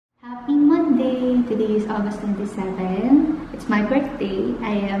Monday. Today is August 27. It's my birthday.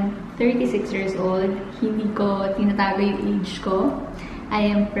 I am 36 years old. Hindi ko tinatago yung age ko. I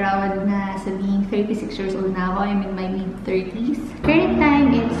am proud na sabihing 36 years old na ako. I'm in my mid-30s. Current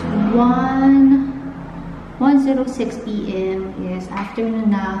time, it's 1:06 p.m. Yes,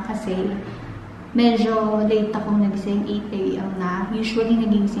 afternoon na kasi medyo late akong nagising, 8 a.m. na. Usually,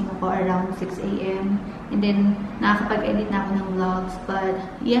 nagising ako around 6 a.m. And then, nakakapag-edit na ako ng vlogs. But,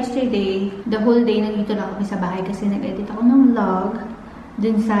 yesterday, the whole day, nandito lang kami sa bahay kasi nag-edit ako ng vlog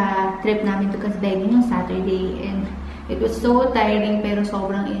dun sa trip namin to Kasbegi ng Saturday. And it was so tiring pero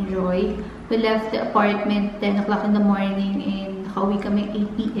sobrang enjoy. We left the apartment 10 o'clock in the morning and nakauwi kami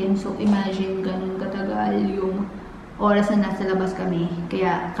 8 p.m. So, imagine ganun katagal yung oras na nasa labas kami.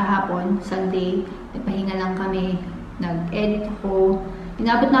 Kaya kahapon, Sunday, nagpahinga lang kami. Nag-edit ako.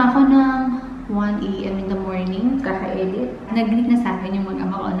 Inabot na ako ng 1 a.m. in the morning, kaka-edit. Nag-greet na sa akin yung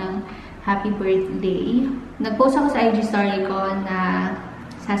mag-ama ko ng happy birthday. Nag-post ako sa IG story ko na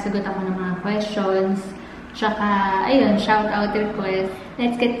sasagot ako ng mga questions. Tsaka, ayun, shout-out request.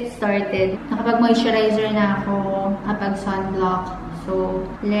 Let's get started. Nakapag-moisturizer na ako, nakapag-sunblock. So,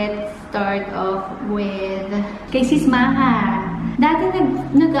 let's start off with kay Sis Maha. Dati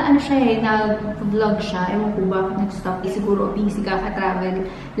nag-ano siya eh, nag-vlog siya. Ewan ko ba, nag-stop. Siguro busy kaka-travel.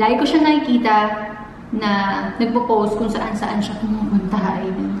 Lagi ko siya nakikita na nagpo-post kung saan-saan siya pumupunta.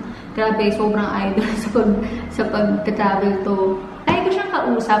 I mean, grabe, sobrang idol sa pag-travel to. Lagi ko siyang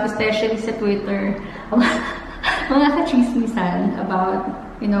kausap, especially sa Twitter. Mga ka-chismisan about,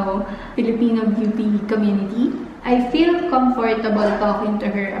 you know, Filipino beauty community. I feel comfortable talking to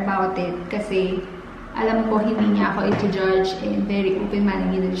her about it kasi alam ko hindi niya ako i-judge and very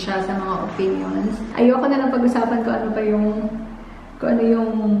open-minded siya sa mga opinions. Ayoko na lang pag-usapan kung ano yung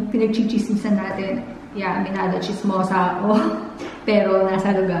pinag-chichismisan natin. Yeah, aminado, chismosa ako. Pero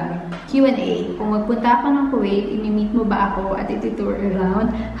nasa lugar. Q&A. Kung magpunta ako ng Kuwait, imi-meet mo ba ako at iti-tour around?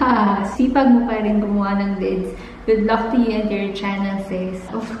 Ha, sipag mo pa rin gumawa ng vids. Good luck to you and your channel, sis.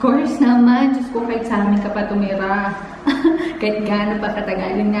 Of course naman. Diyos ko, kahit sa amin ka pa tumira. Kahit gaano pa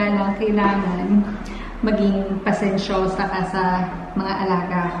katagal, yun nga lang, kailangan maging pasensyosa ka sa mga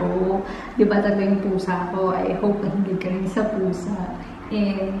alaga ko. Diba talaga yung pusa ko? I hope mahilig ka rin sa pusa.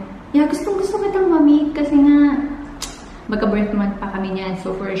 And, yeah, gustong-gusto kitang ma-meet kasi nga, magka-birth month pa kami niyan.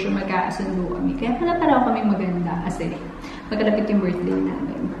 So, for sure, magkakasundo kami. Kaya pala kami maganda kasi magkalapit yung birthday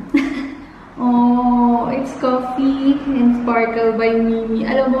namin. Oh, it's coffee and sparkle by Mimi.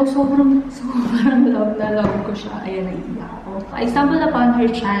 Alam mo, sobrang love na love ko siya. Ayan, naiiyak ako. I stumbled upon her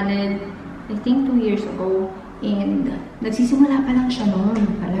channel, I think 2 years ago. And nagsisimula pa lang siya noon.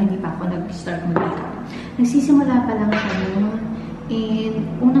 Hindi pa ako nag-start mag-makeup. Nagsisimula pa lang siya noon. And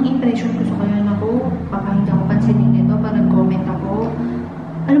unang impression ko sa kanya na baka hindi ako pansinin nito, parang comment ako.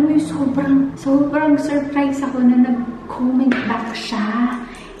 Alam mo yung sobrang surprise ako na nag-comment back siya.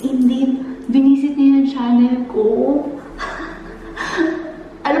 And then, binisit niya yung channel ko.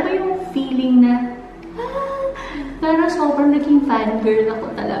 Alam mo yung feeling na, parang sobrang naging fangirl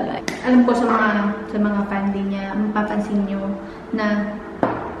ako talaga. Alam ko sa mga fan din niya, mapapansin niyo na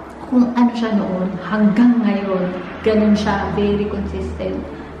kung ano siya noon, hanggang ngayon, ganun siya, very consistent.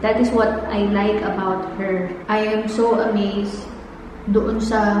 That is what I like about her. I am so amazed doon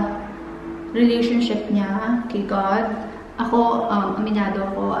sa relationship niya kay God. Ako, aminado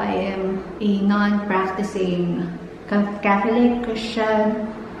ako, I am a non-practicing Catholic Christian.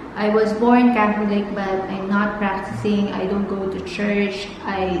 I was born Catholic, but I'm not practicing. I don't go to church.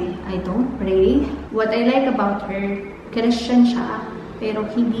 I don't pray. What I like about her, Christian siya, pero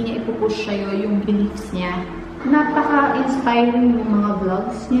hindi niya ipupush sa'yo yung beliefs niya. Napaka-inspiring yung mga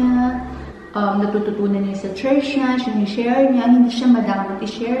vlogs niya. Natututunan niya sa church niya, sinishare niya, hindi siya madamot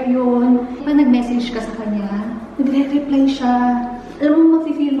i-share yun. Pag nag-message ka sa kanya, nagre-reply siya. Alam mo,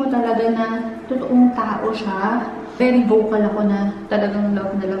 mafe-feel mo talaga na totoong tao siya. Very vocal ako na talagang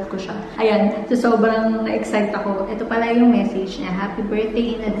love na love ko siya. Ayan, so sobrang na-excite ako. Ito pala yung message niya. Happy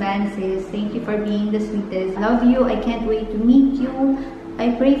birthday in advances. Thank you for being the sweetest. Love you. I can't wait to meet you.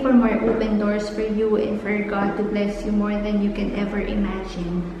 I pray for more open doors for you and for God to bless you more than you can ever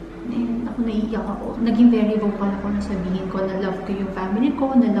imagine. And ako naiiyak ako. Naging very vocal ako na sabihin ko na love ko yung family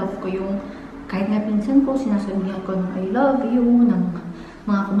ko, na love ko yung kahit na pinsan ko, sinasabihan ko ng I love you, ng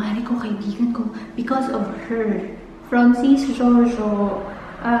mga kumari ko, kaibigan ko, because of her. From Sis Jojo,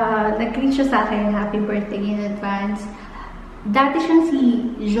 nag-greet siya sa akin, happy birthday in advance. Dati siyang si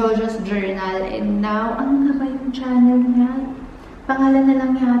Jojo's Journal, and now, ano na ba yung channel niya? Pangalan na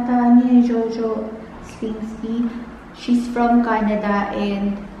lang yata niya, Jojo Slingsby. She's from Canada,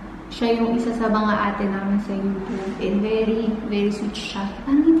 and siya yung isa sa mga ate namin sa YouTube. And very, very sweet siya.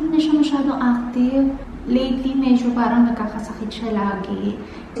 Parang hindi na siya masyadong active. Lately, medyo parang nagkakasakit siya lagi.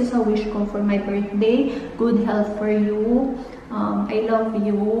 This is a wish ko for my birthday. Good health for you. I love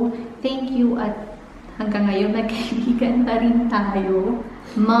you. Thank you at hanggang ngayon, nagkaibigan pa rin tayo.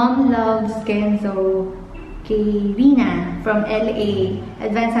 Mom loves Kenzo. Kay Rina from LA.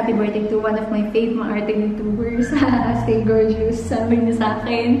 Advance happy birthday to one of my favorite mga arte YouTubers. Stay gorgeous. Sabi niya sa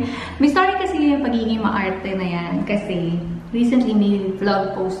akin. May story kasi yung pagiging maarte na yan. Kasi recently may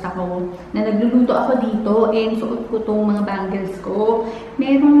vlog post ako na nagluluto ako dito and suot ko tong mga bangles ko.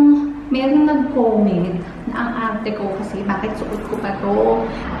 Merong nag-comment na ang arte ko kasi bakit suot ko pa to.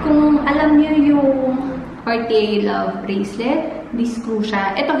 Kung alam niyo yung Cartier Love bracelet, di-screw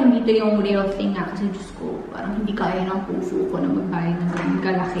siya. Ito, hindi to yung real thing nga kasi Diyos ko, parang hindi kaya ng puso ko na magbayad ng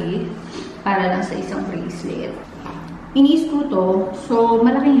kalaki para lang sa isang bracelet. Ini-screw to, so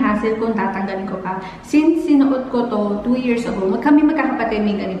malaking hassle kung tatanggalin ko pa. Since sinuot ko to 2 years ago, kami magkakapatid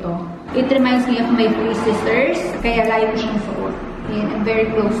may ganito. It reminds me of my 3 sisters, kaya lagi ko siyang suot. And I'm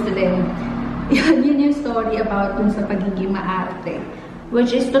very close to them. Yun yung story about dun sa pagiging maarte.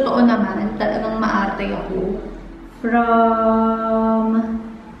 Which is totoo naman, talagang maarte ako. From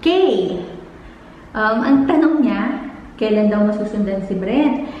Kay. Ang tanong niya, kailan daw masusundan si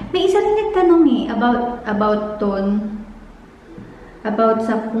Brent? May isa rin nagtanong about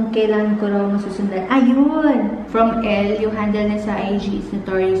sa kung kailan ko raw masusundan. Ayun! From L, yung handle na sa IG is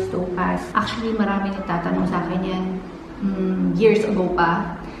Notorious Topaz. Actually, marami nagtatanong sa akin yan years ago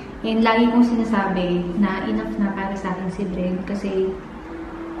pa. And lagi kong sinasabi na enough na para sa akin si Brent kasi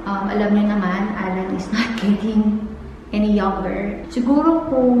alam niyo naman, Alan is not getting any younger. Siguro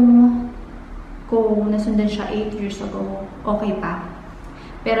kung nasundan siya 8 years ago, okay pa.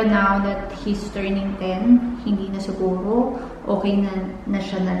 Pero now that he's turning 10, hindi na siguro, okay na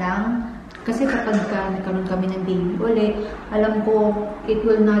siya na lang. Kasi kapag nagkaroon kami ng baby ulit, alam ko, it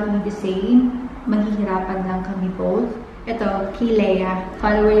will not be the same. Mahihirapan lang kami both. Ito, kay Leia,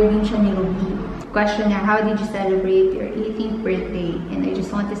 follower din siya ni Ruby. Question niya, how did you celebrate your 18th birthday? And I just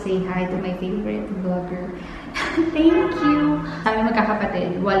want to say hi to my favorite vlogger. Thank you! Sabi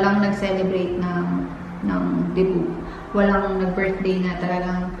magkakapatid, walang nag-celebrate ng debut. Walang nag-birthday na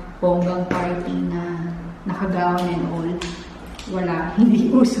talagang bonggang party na naka-gown and all. Wala.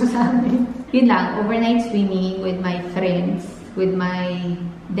 Hindi uso sa amin. Yun lang. Overnight swimming with my friends. With my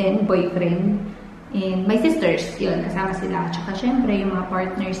then boyfriend. And my sisters. Yun. Kasama sila. Tsaka syempre yung mga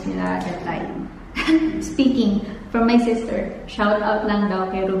partners nila at that time. Speaking from my sister, shout out lang daw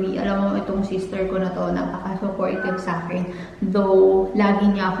kay Ruby. Alam mo, itong sister ko na to, napaka-supportive sa akin. Though,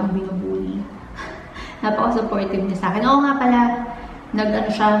 lagi niya akong binubuli. Napaka-supportive niya sa akin. Oo nga pala,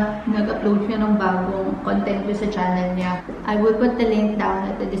 nag-upload siya ng bagong content sa channel niya. I will put the link down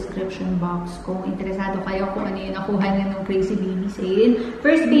at the description box kung interesado kayo kung ano yung nakuha niya ng Crazy Baby Sale.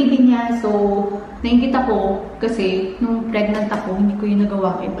 First baby niya, so naingit ako kasi nung pregnant ako, hindi ko yung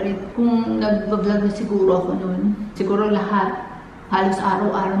nagawa kayo. Kung nag-vlog na siguro ako nun, siguro lahat, halos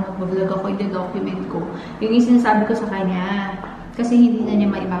araw-araw nag-vlog ako, i-document ko. Yung sinasabi ko sa kanya, kasi hindi na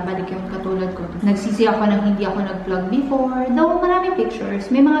niya maibabalik yung katulad ko. Nagsisi ako nang hindi ako nag-vlog before. Though maraming pictures,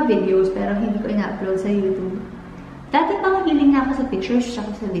 may mga videos, pero hindi ko ina-upload sa YouTube. Dati pang hiling na ako sa pictures,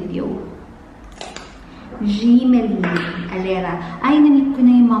 tsaka sa video. Gmail Alera. Ay, na-meet ko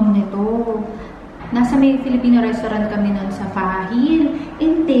na yung mom nito. Nasa may Filipino restaurant kami nun sa Fahil.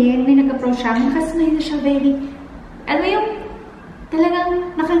 And then, may nag-approach siya. Nakasmile na siya very... Alam mo yung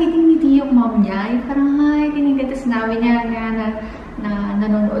talagang nakangiting-ngiti yung mom niya. Yung parang, hi, tinignan. Tapos sinabi niya na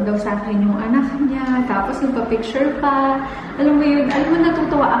nanonood daw sa akin yung anak niya. Tapos nagpa-picture pa. Alam mo yun,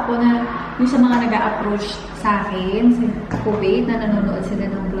 natutuwa ako na yung sa mga nag-a-approach sa akin, sa Kuwait, na nanonood sila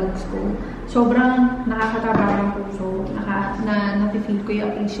ng vlogs ko. Sobrang nakakataba ng puso. Na-feel ko yung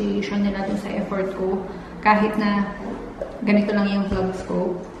appreciation nila dun sa effort ko. Kahit na ganito lang yung vlogs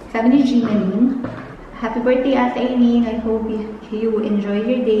ko. Sabi ni Ginaline, happy birthday, Ate Irene. I hope you enjoy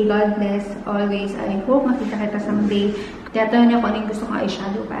your day. God bless always. I hope makita kita someday. Tiyatawa niya kung anong gusto kong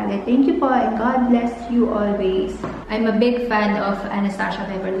eyeshadow palette. Thank you po and God bless you always. I'm a big fan of Anastasia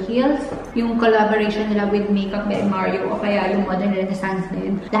Beverly Hills. Yung collaboration nila with Makeup by Mario o kaya yung Modern Renaissance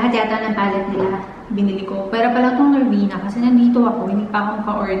din. Lahat yata ng palette nila binili ko. Pero pala itong Norvina kasi nandito ako. Hindi pa akong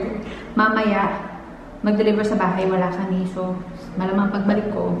ka-order. Mamaya, mag-deliver sa bahay. Wala kami. So, malamang pagbalik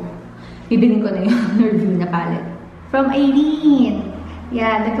ko, bibilin ko na yung Norvina palette. From Irene.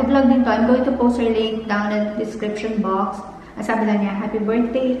 Yeah, nagka-vlog din to. I'm going to post her link down in the description box. Sabi lang niya, happy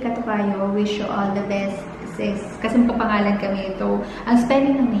birthday, Katukayo. Wish you all the best, sis. Kasi magkapangalan kami ito. Ang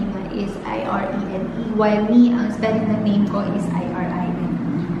spelling ng name is I-R-E-N-E. While me, ang spelling ng name ko is I-R-I-N-E.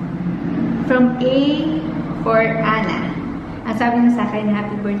 From A for Anna. Ang sabi na sa akin,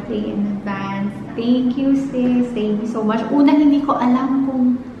 happy birthday in advance. Thank you, sis. Thank you so much. Una, hindi ko alam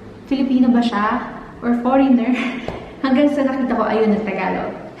kung Filipino ba siya or foreigner. Hanggang sa nakita ko, ayun, na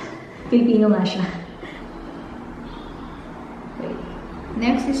Tagalog. Filipino nga siya. Wait.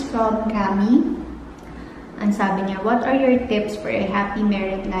 Next is from Cami. Ang sabi niya, what are your tips for a happy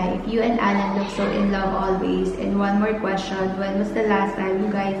married life? You and Alan look so in love always. And one more question, when was the last time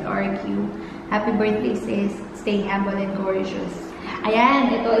you guys argue? Happy birthday, sis. Stay humble and gorgeous.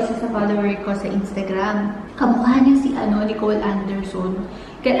 Ayan, ito isa sa follower ko sa Instagram. Kamukha niya si Nicole Anderson.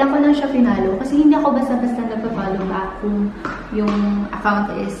 Kailan ko lang siya pinalo kasi hindi ako basta-basta nagpa-follow back kung yung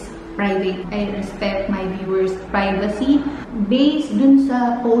account is private. I respect my viewers' privacy. Based dun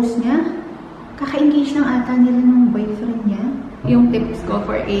sa post niya, kaka-engage ng ata nila ng boyfriend niya. Yung tips ko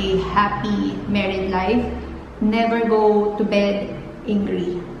for a happy married life, never go to bed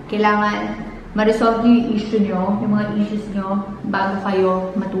angry. Kailangan ma-resolve niyo yung issue niyo, yung mga issues niyo, bago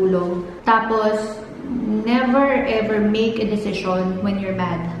kayo matulog. Tapos, never ever make a decision when you're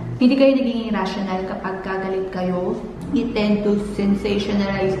mad. Hindi kayo naging rational kapag kagalit kayo. You tend to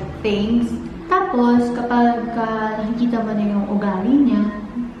sensationalize things. Tapos, kapag nakikita mo na yung ugali niya,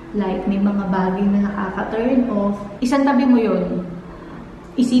 like, may mga bagay na nakaka-turn off, isang tabi mo yun.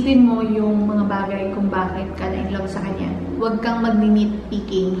 Isipin mo yung mga bagay kung bakit ka na in love sa kanya. Huwag kang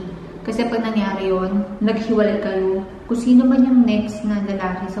mag-nitpicking. Kasi pag nangyari yun, naghiwalay kayo, kung sino man yung next na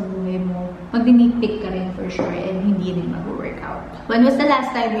lalaki sa buhay mo, mag-nitpick ka rin for sure and hindi rin mag-work out. When was the last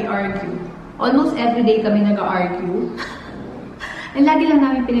time we argued? Almost every day kami nag-argue. Ang lagi lang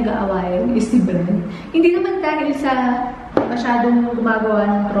namin pinag-aawayan is si Brent. Hindi naman dahil sa masyadong gumagawa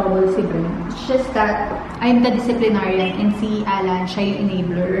ng trouble si Brent. It's just that I'm the disciplinarian and si Alan, siya yung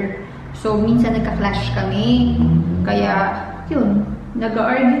enabler. So, minsan nagka-clash kami. Kaya, yun,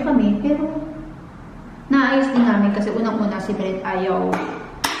 nag-argue kami. Pero, naayos din namin kasi unang-una si Brent ayaw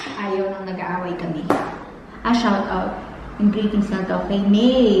nang nag-aaway kami. Shout out and greetings na to kay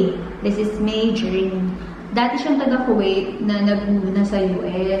May. This is May Irine. Dati siyang taga Kuwait na nag-move na sa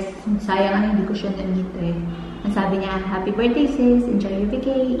US. Sayang hindi ko siya na-meet eh. Ang sabi niya, happy birthday sis, enjoy your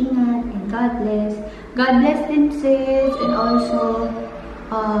vacay, ingat, and God bless. God bless din sis, and also,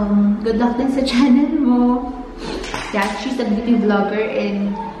 good luck din sa channel mo. Yeah, she's a beauty vlogger,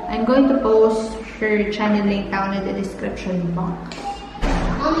 and I'm going to post her channel link down in the description box.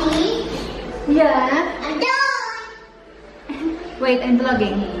 Mommy? Yeah? I'm done! Wait, I'm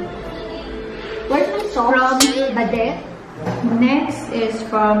vlogging. Where's my socks? From Badette. Next is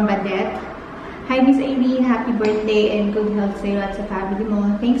from Badette. Hi, Miss Irene. Happy birthday and good health sa'yo at sa family mo.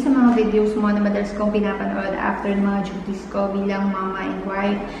 Thanks sa mga videos mo na madalas kong pinapanood after mga duties ko bilang mama and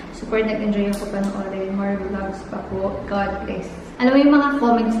wife. Super nag-enjoy ako panoorin. More vlogs pa po. God bless. Alam mo yung mga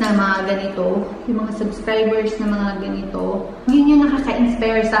comments na mga ganito, yung mga subscribers na mga ganito, yun yung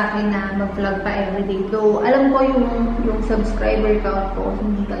nakaka-inspire sa akin na mag-vlog pa everyday. Though, alam ko yung subscriber count ko,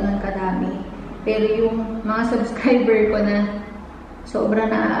 hindi ganun kadami. Pero yung mga subscriber ko na sobra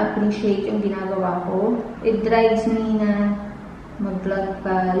na-appreciate yung ginagawa ko. It drives me na mag-vlog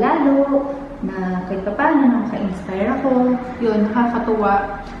pa lalo, na kahit pa paano nakaka-inspire ako. Yun,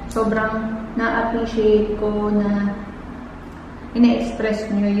 nakakatuwa. Sobrang na-appreciate ko na ina-express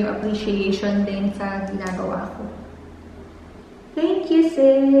nyo yung appreciation din sa ginagawa ko. Thank you,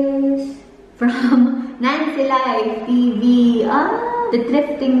 sis! From Nancylife TV. The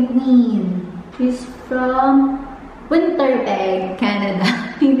Thrifting Queen. She's from Winnipeg, Canada.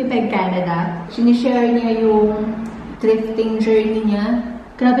 Winnipeg, Canada. Sinishare niya yung thrifting journey niya.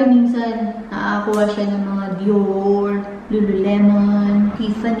 Grabe, minsan nakakuha siya ng mga Dior, Lululemon,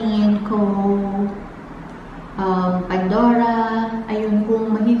 Tiffany & Co., Pandora. Ayun,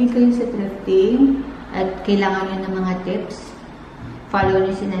 kung mahilig kayo sa thrifting at kailangan niyo ng mga tips, follow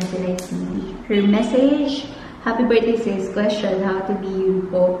niyo si Nancylife TV. Her message, happy birthday sis. Question, how to be you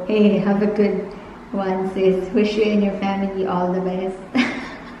po. Hey, have a good one sis. Wish you and your family all the best.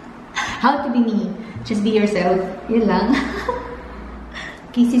 How to be me. Just be yourself. Yun lang.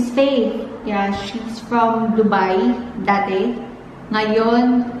 Kisses Faith. Yeah, she's from Dubai dati.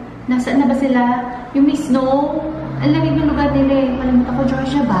 Ngayon, nasaan na ba sila? Yung may snow. Ang lamig ng lugar nila eh. Malamit ako,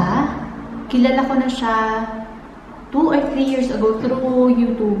 Georgia ba? Kilala ko na siya 2 or 3 years ago through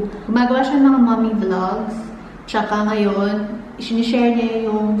YouTube. Gumagawa siya ng mga mommy vlogs. Tsaka ngayon, sinishare niya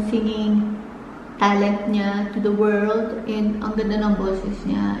yung singing talent niya to the world, and ang ganda ng boses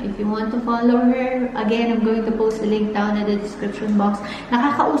niya. If you want to follow her, again, I'm going to post the link down in the description box.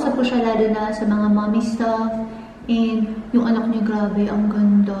 Nakakausap ko siya lalo na sa mga mommy stuff, and yung anak niya, grabe, ang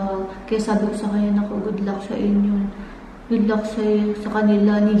ganda. Kaya sabi ko sa kanya, naku, good luck sa inyo. good luck sa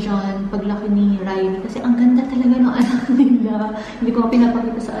kanila ni John paglaki ni Riley. Kasi ang ganda talaga ng anak nila. Hindi ko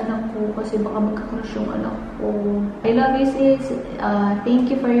pinapakita sa anak ko kasi baka magkakrush yung anak ko. I love you, sis. Thank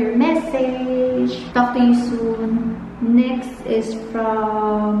you for your message. Talk to you soon. Next is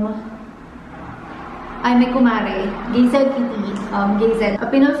from... Ay, may kumare. Gazel Kitty. Gazel.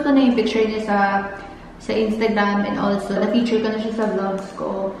 Pinost ko na yung picture niya sa Instagram and also na-feature ko na siya sa vlogs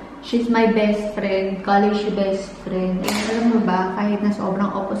ko. She's my best friend. College best friend. And alam mo ba, kahit na sobrang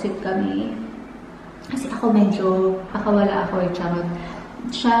opposite kami, kasi ako medyo pakawala ako charot.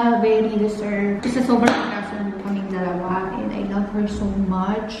 Siya, very reserved. Kasi sobrang kasundo kaming dalawa. And I love her so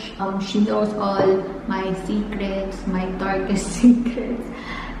much. She knows all my secrets, my darkest secrets.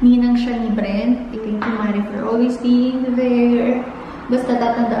 Ninang siya ni Brent. Thank you, Mari, for always being there. Basta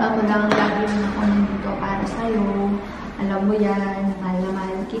tatandaan mo lang lagi na ako nandito para sa'yo. Alam mo yan. Mahal na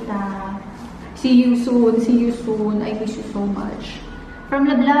mahal kita. See you soon. See you soon. I miss you so much. From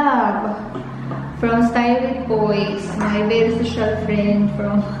Love. From StyledwithPoise. My very social friend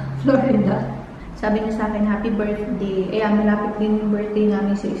from Florida. Sabi niya sa akin, happy birthday. Malapit din yung birthday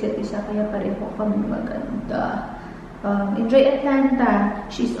namin sa isa't isa. Kaya pareho kami maganda. Enjoy Atlanta.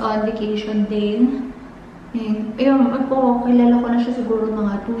 She's on vacation din. And, ayun, kilala ko na siya siguro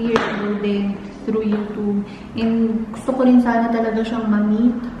mga 2 years ago din through YouTube. And gusto ko rin sana talaga siyang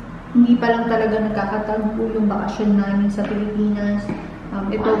ma-meet. Hindi pa lang talaga nagkakatagpo yung bakasyon namin sa Pilipinas.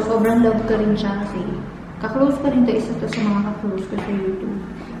 Ito, sobrang love ko rin siya kasi kaklose ko rin isa to sa mga kaklose ko sa YouTube.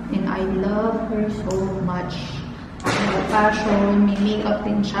 And I love her so much. Fashion, may makeup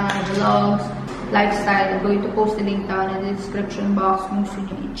din siya, vlogs, lifestyle. I'm going to post the link down in the description box kung gusto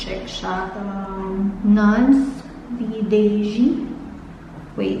nyo i-check siya. Nancylife.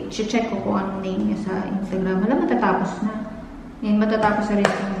 Wait, check ko kung anong name niya sa Instagram. Alam, matatapos na. And matatapos na rin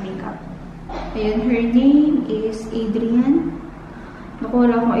yung makeup. Ayan, her name is Irine. Naku,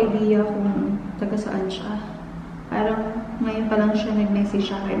 wala akong idea kung taga saan siya. Parang ngayon pa lang siya nag-message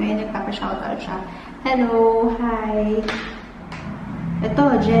siya. Ngayon nagpapa-shoutout siya. Hello, hi. Ito,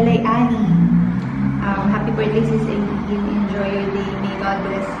 Jelly Annie. Happy birthday, Sis Aileen. Enjoy your day. May God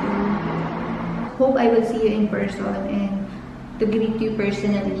bless you. Hope I will see you in person and to greet you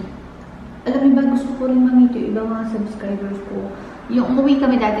personally. Alam niyo ba, gusto ko rin ma-meet yung ibang mga subscribers ko. Yung umuwi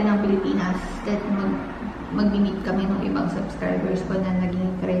kami dati ng Pilipinas, that mag-meet kami ng ibang subscribers ko na naging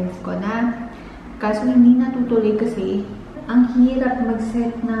friends ko na. Kaso hindi natutuloy kasi ang hirap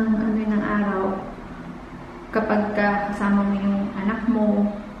mag-set ng araw kapag kasama mo yung anak mo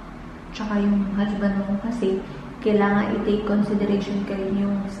tsaka yung husband mo kasi kailangan i-take consideration kayo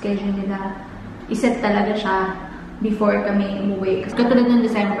yung schedule nila. I-set talaga siya before kami umuwi. Kasi katulad ng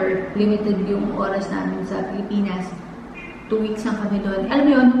December, limited yung oras namin sa Pilipinas. 2 weeks lang kami doon. Alam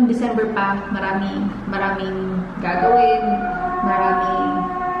mo yun, nung December pa, maraming gagawin, maraming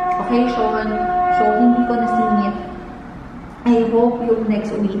occasion. So, hindi ko nasingit. I hope yung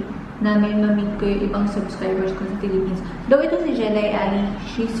next week na may ma-meet ko yung ibang subscribers ko sa Philippines. Though ito si Jelly Ali,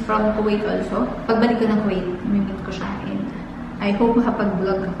 she's from Kuwait also. Pagbalik ko ng Kuwait, may-meet ko siya. And I hope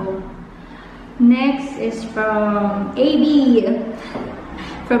makapag-vlog ako. Next is from AB.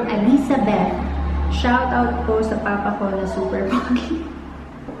 From Elizabeth. Shout out po sa papa ko na super pogi.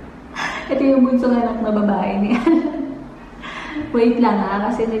 Ito yung bunsong anak na babae niya. Wait lang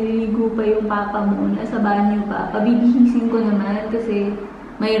kasi naliligo pa yung papa mo. Nasa banyo pa. Pabibihisin ko naman kasi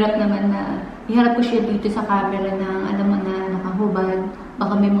mahirap naman na iharap ko siya dito sa camera na alam mo na nakahubad.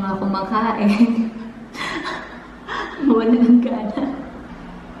 Baka may mga kumakain. Wala ng gana.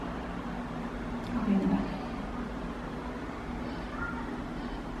 Okay na ba?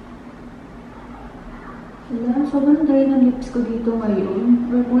 Wala, sobrang dry ng lips ko dito ngayon.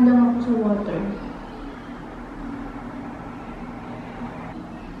 Or kulang ako sa water.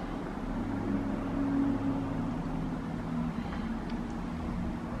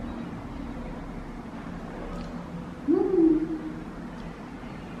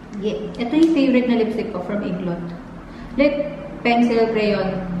 Yeah. Ito yung favorite na lipstick ko from Iglot. Lip Pencil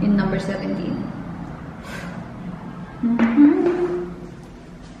Crayon in number 17.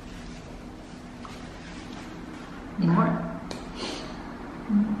 More.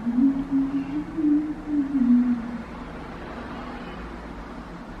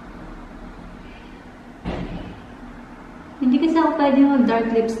 Hindi kasi ako pwede mag-dark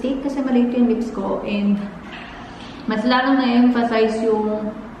lipstick kasi maliit yung lips ko and mas lalong na-emphasize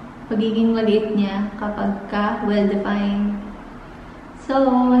yung pagiging maliit niya kapag well-defined. So,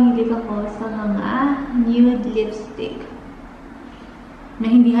 mahilig ako sa mga nude lipstick na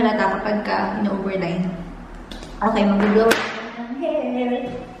hindi halata kapag in-overline. Okay, mag-blow ng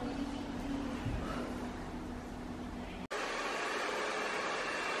hair.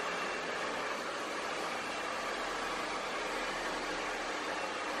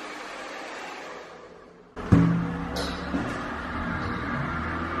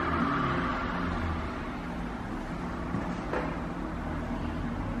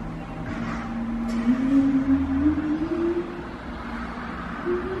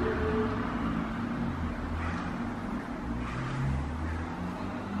 Bakit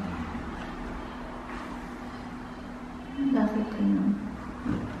ano?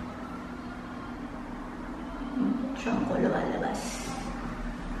 Saan ko lumalabas?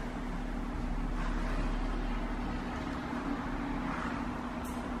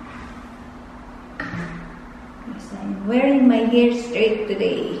 Yes, I'm wearing my hair straight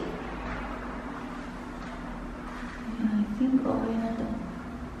today. I think okay na to.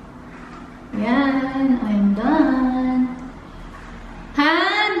 Yan, I'm done.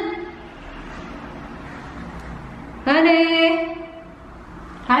 Han! Honey!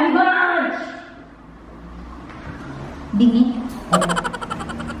 Handbag! Bingi.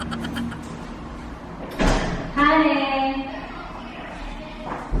 Honey!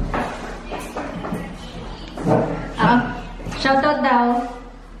 Shoutout daw.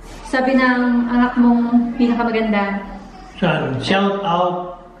 Sabi ng anak mong pinakamaganda. Shout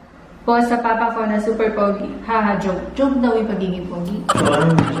out. Po sa papa ko na super pogi. Haha, joke. Joke daw yung pagiging pogi. So,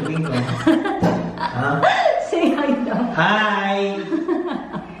 anong sabihin ko? Ha? Say hi daw. Hi!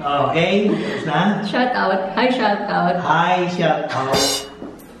 Okay, tapos na? Shout out. Hi, shout out. Hi, shout out.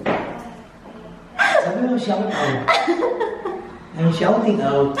 Sabi mo, shout out. I'm shouting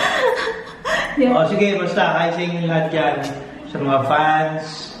out. Yeah. O, sige, basta. Hi sa inyo lahat dyan. Sa mga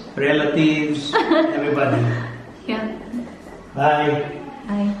fans, relatives, everybody. Yeah. Bye.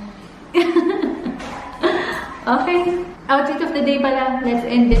 Hi. Okay. Outfit of the day pala. Let's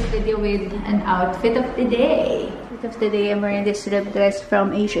end this video with an outfit of the day. Outfit of the day, I'm wearing this strip dress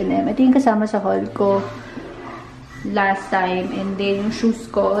from H&M. Ito yung kasama sa haul ko last time. And then yung shoes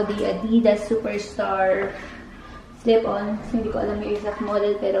ko, the Adidas Superstar slip-on. Hindi ko alam yung exact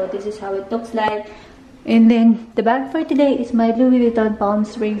model, pero this is how it looks like. And then the bag for today is my Louis Vuitton Palm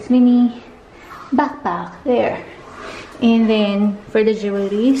Springs mini backpack. There. And then for the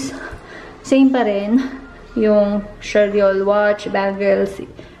jewelries, same pa rin. Yung Chardiol watch, bangles,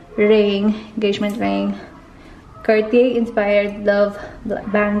 ring, engagement ring, Cartier-inspired love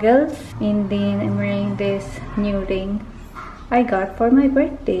bangles. And then I'm wearing this new ring I got for my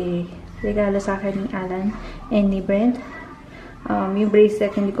birthday. Regalo sa akin ni Alan and ni Brent. Yung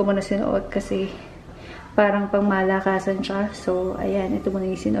bracelet, hindi ko muna sinuot kasi parang pangmalakasan siya. So, ayan, ito muna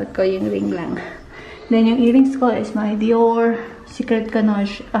yung sinuot ko, yung ring lang. Then, yung earrings ko is my Dior Secret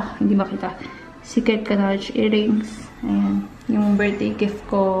Ganache. Hindi makita. Secret Ganache earrings. Ayan. Yung birthday gift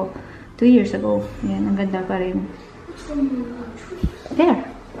ko 2 years ago. Ayan, ang ganda pa rin. There.